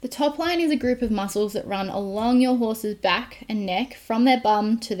The top line is a group of muscles that run along your horse's back and neck from their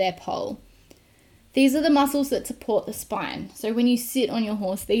bum to their poll. These are the muscles that support the spine. So when you sit on your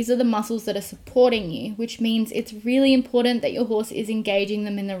horse, these are the muscles that are supporting you, which means it's really important that your horse is engaging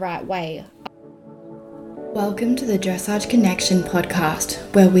them in the right way. Welcome to the Dressage Connection podcast,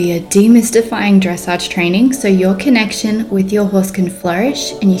 where we are demystifying dressage training so your connection with your horse can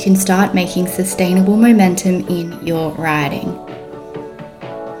flourish and you can start making sustainable momentum in your riding.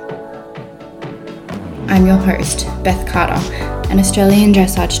 I'm your host, Beth Carter, an Australian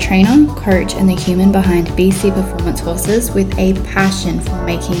dressage trainer, coach, and the human behind BC Performance Horses with a passion for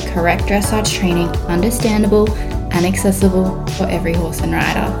making correct dressage training understandable and accessible for every horse and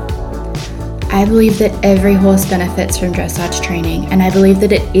rider. I believe that every horse benefits from dressage training, and I believe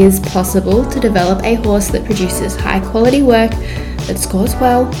that it is possible to develop a horse that produces high quality work that scores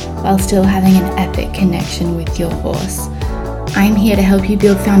well while still having an epic connection with your horse. I'm here to help you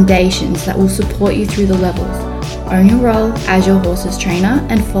build foundations that will support you through the levels, own your role as your horse's trainer,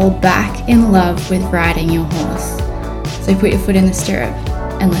 and fall back in love with riding your horse. So put your foot in the stirrup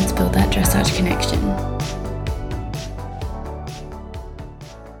and let's build that dressage connection.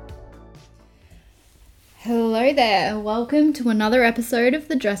 Hello there, welcome to another episode of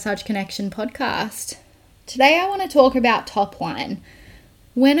the Dressage Connection podcast. Today I want to talk about Topline.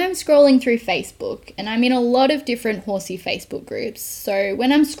 When I'm scrolling through Facebook, and I'm in a lot of different horsey Facebook groups, so when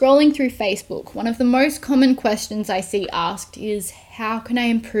I'm scrolling through Facebook, one of the most common questions I see asked is, how can I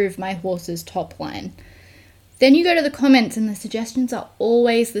improve my horse's top line? Then you go to the comments and the suggestions are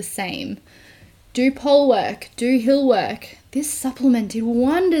always the same. Do pole work, do hill work. This supplement did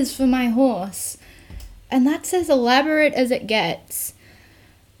wonders for my horse. And that's as elaborate as it gets.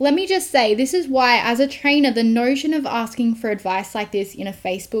 Let me just say, this is why, as a trainer, the notion of asking for advice like this in a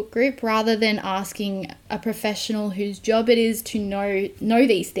Facebook group, rather than asking a professional whose job it is to know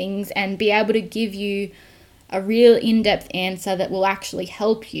these things and be able to give you a real in-depth answer that will actually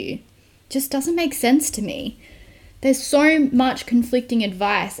help you, just doesn't make sense to me. There's so much conflicting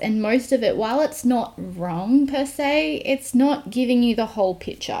advice, and most of it, while it's not wrong per se, it's not giving you the whole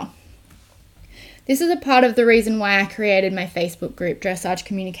picture. This is a part of the reason why I created my Facebook group, Dressage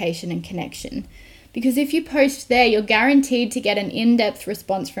Communication and Connection. Because if you post there, you're guaranteed to get an in-depth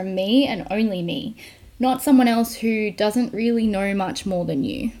response from me and only me, not someone else who doesn't really know much more than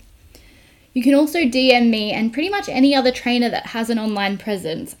you. You can also DM me and pretty much any other trainer that has an online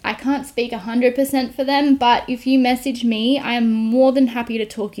presence. I can't speak 100% for them, but if you message me, I am more than happy to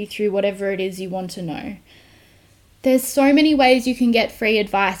talk you through whatever it is you want to know. There's so many ways you can get free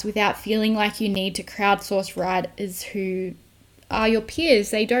advice without feeling like you need to crowdsource riders who are your peers.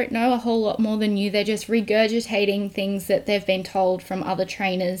 They don't know a whole lot more than you. They're just regurgitating things that they've been told from other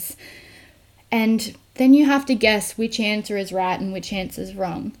trainers. And then you have to guess which answer is right and which answer is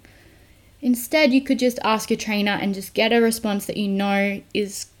wrong. Instead, you could just ask your trainer and just get a response that you know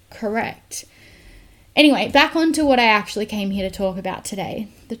is correct. Anyway, back on to what I actually came here to talk about today,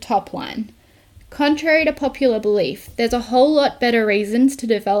 the top line. Contrary to popular belief, there's a whole lot better reasons to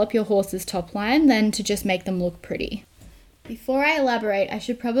develop your horse's top line than to just make them look pretty. Before I elaborate, I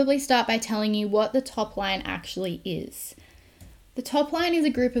should probably start by telling you what the top line actually is. The top line is a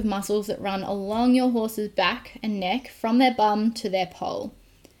group of muscles that run along your horse's back and neck from their bum to their poll.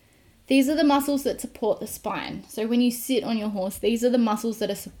 These are the muscles that support the spine. So when you sit on your horse, these are the muscles that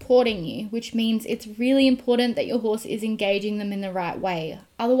are supporting you, which means it's really important that your horse is engaging them in the right way.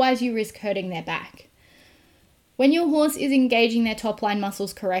 Otherwise, you risk hurting their back. When your horse is engaging their top line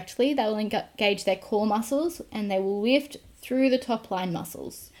muscles correctly, they will engage their core muscles and they will lift through the top line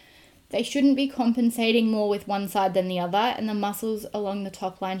muscles. They shouldn't be compensating more with one side than the other, and the muscles along the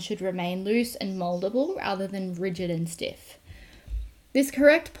top line should remain loose and moldable rather than rigid and stiff. This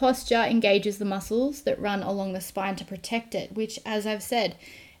correct posture engages the muscles that run along the spine to protect it, which, as I've said,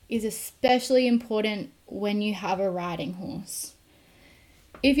 is especially important when you have a riding horse.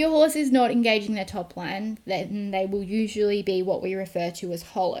 If your horse is not engaging their top line, then they will usually be what we refer to as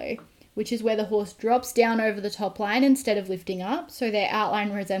hollow, which is where the horse drops down over the top line instead of lifting up, so their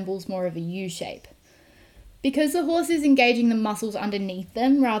outline resembles more of a U shape. Because the horse is engaging the muscles underneath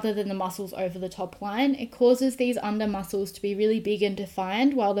them rather than the muscles over the top line, it causes these under muscles to be really big and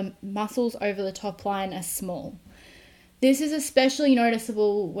defined while the muscles over the top line are small. This is especially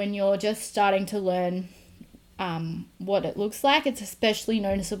noticeable when you're just starting to learn what it looks like. It's especially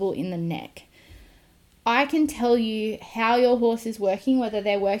noticeable in the neck. I can tell you how your horse is working, whether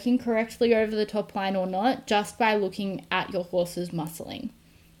they're working correctly over the top line or not, just by looking at your horse's muscling.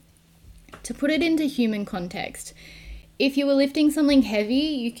 To put it into human context, if you were lifting something heavy,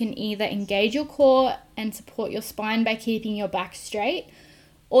 you can either engage your core and support your spine by keeping your back straight,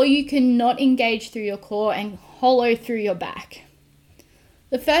 or you can not engage through your core and hollow through your back.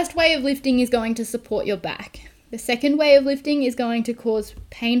 The first way of lifting is going to support your back. The second way of lifting is going to cause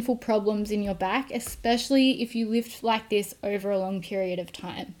painful problems in your back, especially if you lift like this over a long period of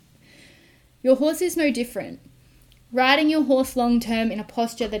time. Your horse is no different. Riding your horse long term in a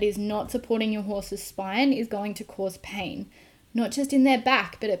posture that is not supporting your horse's spine is going to cause pain, not just in their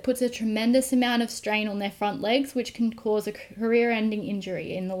back, but it puts a tremendous amount of strain on their front legs, which can cause a career-ending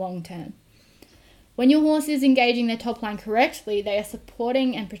injury in the long term. When your horse is engaging their top line correctly, they are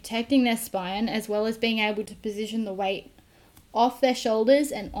supporting and protecting their spine, as well as being able to position the weight off their shoulders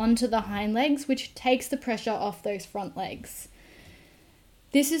and onto the hind legs, which takes the pressure off those front legs.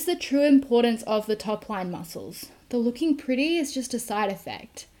 This is the true importance of the top line muscles. The looking pretty is just a side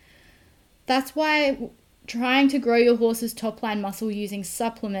effect. That's why trying to grow your horse's top line muscle using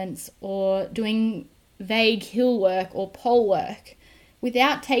supplements or doing vague hill work or pole work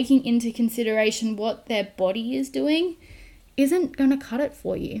without taking into consideration what their body is doing isn't going to cut it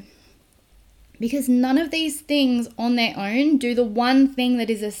for you. Because none of these things on their own do the one thing that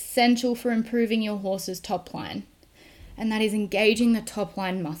is essential for improving your horse's top line, and that is engaging the top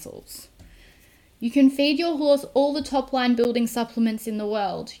line muscles. You can feed your horse all the top line building supplements in the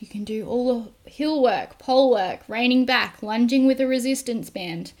world. You can do all the hill work, pole work, reining back, lunging with a resistance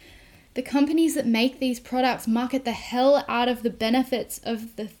band. The companies that make these products market the hell out of the benefits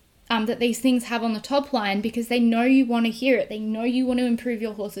of that these things have on the top line because they know you want to hear it. They know you want to improve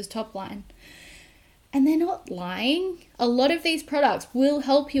your horse's top line. And they're not lying. A lot of these products will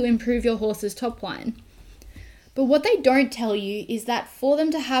help you improve your horse's top line. But what they don't tell you is that for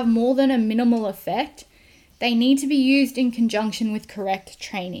them to have more than a minimal effect, they need to be used in conjunction with correct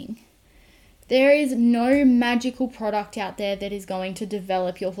training. There is no magical product out there that is going to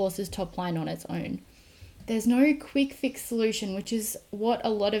develop your horse's top line on its own. There's no quick fix solution, which is what a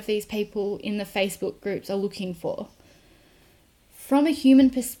lot of these people in the Facebook groups are looking for. From a human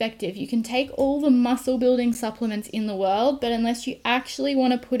perspective, you can take all the muscle building supplements in the world, but unless you actually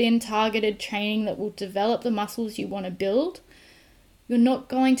want to put in targeted training that will develop the muscles you want to build, you're not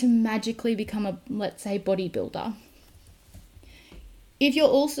going to magically become a, let's say, bodybuilder. If you're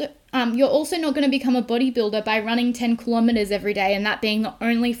also not going to become a bodybuilder by running 10 kilometers every day and that being the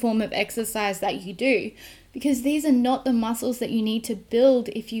only form of exercise that you do, because these are not the muscles that you need to build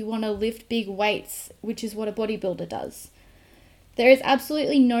if you want to lift big weights, which is what a bodybuilder does. There is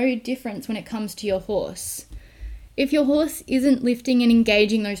absolutely no difference when it comes to your horse. If your horse isn't lifting and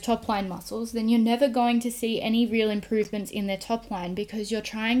engaging those top line muscles, then you're never going to see any real improvements in their top line because you're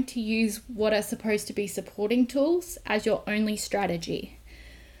trying to use what are supposed to be supporting tools as your only strategy.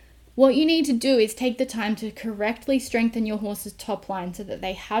 What you need to do is take the time to correctly strengthen your horse's top line so that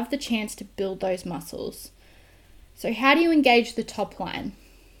they have the chance to build those muscles. So how do you engage the top line?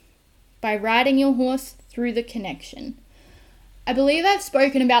 By riding your horse through the connection. I believe I've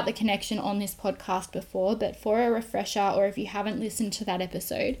spoken about the connection on this podcast before, but for a refresher, or if you haven't listened to that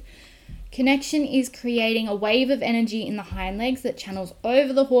episode, connection is creating a wave of energy in the hind legs that channels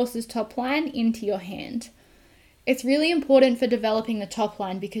over the horse's top line into your hand. It's really important for developing the top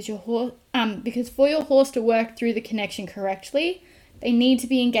line because for your horse to work through the connection correctly, they need to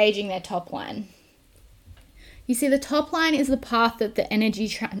be engaging their top line. You see, the top line is the path that the energy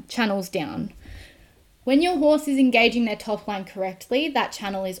channels down. When your horse is engaging their top line correctly, that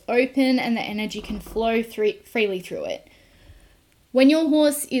channel is open and the energy can flow freely through it. When your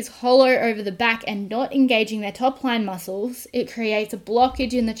horse is hollow over the back and not engaging their top line muscles, it creates a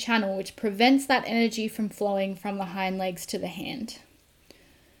blockage in the channel which prevents that energy from flowing from the hind legs to the hand.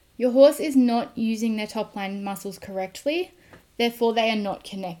 Your horse is not using their top line muscles correctly, therefore they are not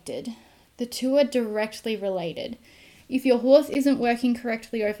connected. The two are directly related. If your horse isn't working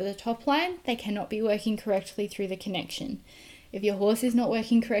correctly over the top line, they cannot be working correctly through the connection. If your horse is not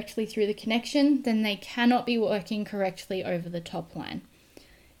working correctly through the connection, then they cannot be working correctly over the top line.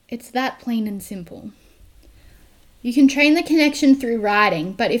 It's that plain and simple. You can train the connection through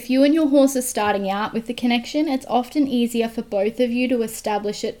riding, but if you and your horse are starting out with the connection, it's often easier for both of you to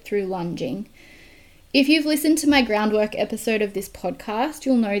establish it through lunging. If you've listened to my groundwork episode of this podcast,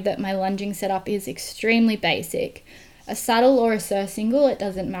 you'll know that my lunging setup is extremely basic. A saddle or a surcingle, it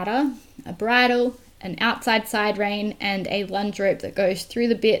doesn't matter, a bridle, an outside side rein, and a lunge rope that goes through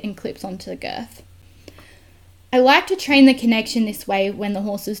the bit and clips onto the girth. I like to train the connection this way when the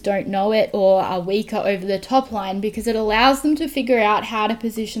horses don't know it or are weaker over the top line because it allows them to figure out how to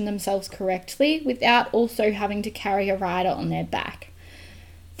position themselves correctly without also having to carry a rider on their back.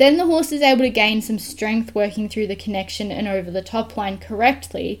 Then the horse is able to gain some strength working through the connection and over the top line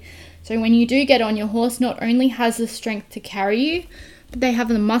correctly. So when you do get on, your horse not only has the strength to carry you, they have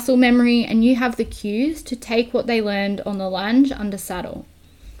the muscle memory, and you have the cues to take what they learned on the lunge under saddle.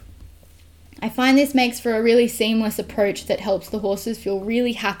 I find this makes for a really seamless approach that helps the horses feel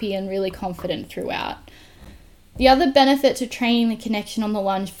really happy and really confident throughout. The other benefit to training the connection on the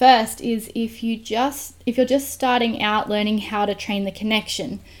lunge first is if you're just starting out learning how to train the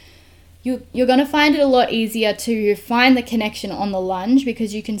connection, you're going to find it a lot easier to find the connection on the lunge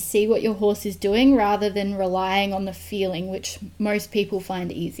because you can see what your horse is doing rather than relying on the feeling, which most people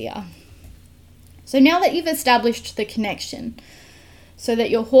find easier. So now that you've established the connection so that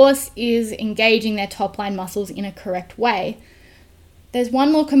your horse is engaging their top line muscles in a correct way, there's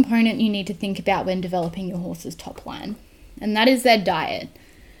one more component you need to think about when developing your horse's top line, and that is their diet.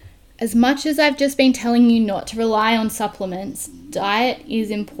 As much as I've just been telling you not to rely on supplements, diet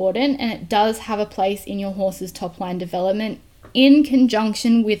is important and it does have a place in your horse's top line development in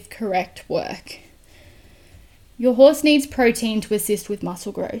conjunction with correct work. Your horse needs protein to assist with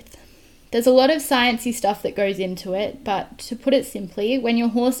muscle growth. There's a lot of sciencey stuff that goes into it, but to put it simply, when your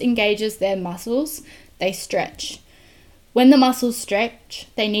horse engages their muscles, they stretch. When the muscles stretch,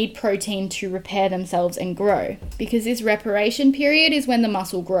 they need protein to repair themselves and grow, because this reparation period is when the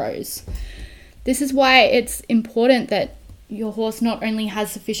muscle grows. This is why it's important that your horse not only has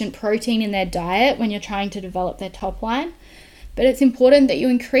sufficient protein in their diet when you're trying to develop their top line, but it's important that you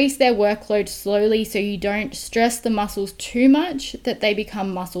increase their workload slowly so you don't stress the muscles too much that they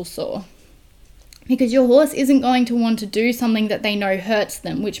become muscle sore. Because your horse isn't going to want to do something that they know hurts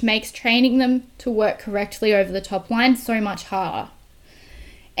them, which makes training them to work correctly over the top line so much harder.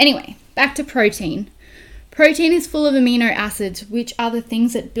 Anyway, back to protein. Protein is full of amino acids, which are the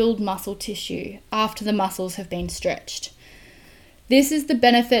things that build muscle tissue after the muscles have been stretched. This is the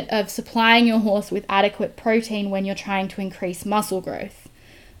benefit of supplying your horse with adequate protein when you're trying to increase muscle growth.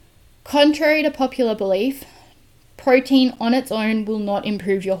 Contrary to popular belief, protein on its own will not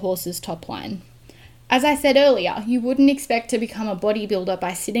improve your horse's top line. As I said earlier, you wouldn't expect to become a bodybuilder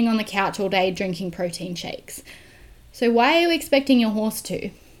by sitting on the couch all day drinking protein shakes. So why are you expecting your horse to?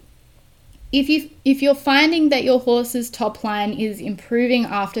 If you're finding that your horse's top line is improving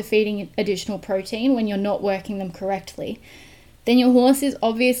after feeding additional protein when you're not working them correctly, then your horse is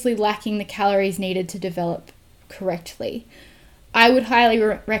obviously lacking the calories needed to develop correctly. I would highly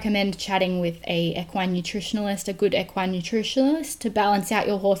recommend chatting with a good equine nutritionalist to balance out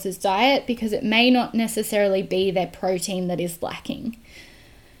your horse's diet because it may not necessarily be their protein that is lacking.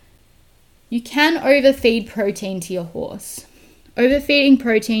 You can overfeed protein to your horse. Overfeeding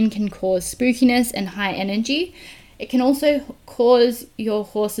protein can cause spookiness and high energy. It can also cause your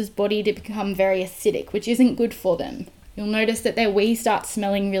horse's body to become very acidic, which isn't good for them. You'll notice that their wee starts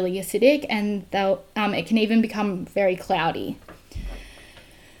smelling really acidic and it can even become very cloudy.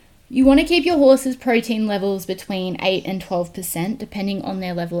 You want to keep your horse's protein levels between 8 and 12% depending on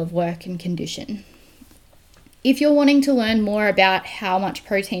their level of work and condition. If you're wanting to learn more about how much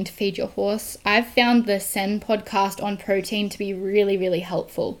protein to feed your horse, I've found the Sen podcast on protein to be really, really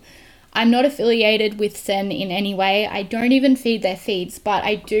helpful. I'm not affiliated with Sen in any way. I don't even feed their feeds, but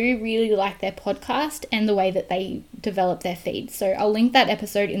I do really like their podcast and the way that they develop their feeds. So I'll link that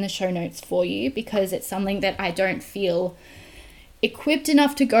episode in the show notes for you because it's something that I don't feel equipped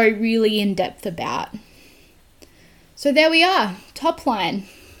enough to go really in depth about. So there we are, top line.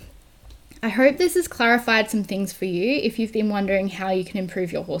 I hope this has clarified some things for you if you've been wondering how you can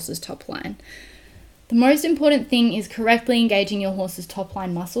improve your horse's top line. The most important thing is correctly engaging your horse's top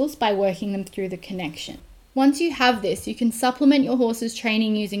line muscles by working them through the connection. Once you have this, you can supplement your horse's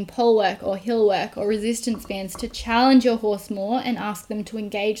training using pole work or hill work or resistance bands to challenge your horse more and ask them to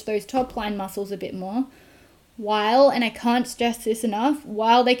engage those top line muscles a bit more, and I can't stress this enough,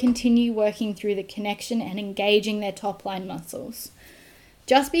 while they continue working through the connection and engaging their top line muscles.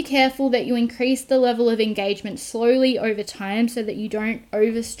 Just be careful that you increase the level of engagement slowly over time so that you don't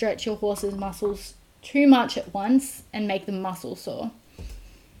overstretch your horse's muscles too much at once and make them muscle sore.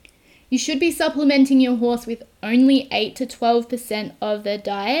 You should be supplementing your horse with only 8 to 12% of their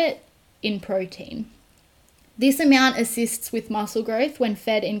diet in protein. This amount assists with muscle growth when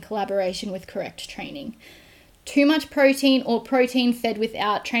fed in collaboration with correct training. Too much protein or protein fed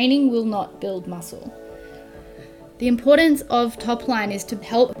without training will not build muscle. The importance of top line is to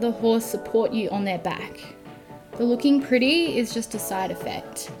help the horse support you on their back. The looking pretty is just a side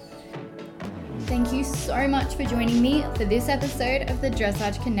effect. Thank you so much for joining me for this episode of the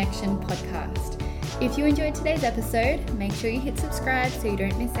Dressage Connection podcast. If you enjoyed today's episode, make sure you hit subscribe so you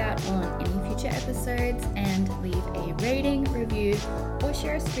don't miss out on any future episodes, and leave a rating, review, or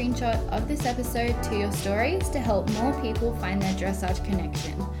share a screenshot of this episode to your stories to help more people find their dressage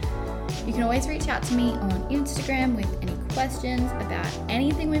connection. You can always reach out to me on Instagram with any questions questions about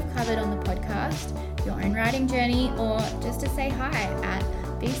anything we've covered on the podcast, your own writing journey, or just to say hi at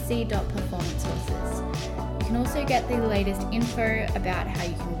bc.performancecourses. You can also get the latest info about how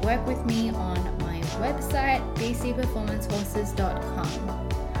you can work with me on my website, bcperformancecourses.com.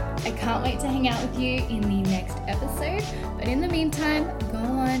 I can't wait to hang out with you in the next episode, but in the meantime, go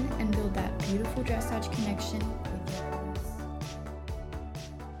on and build that beautiful dressage connection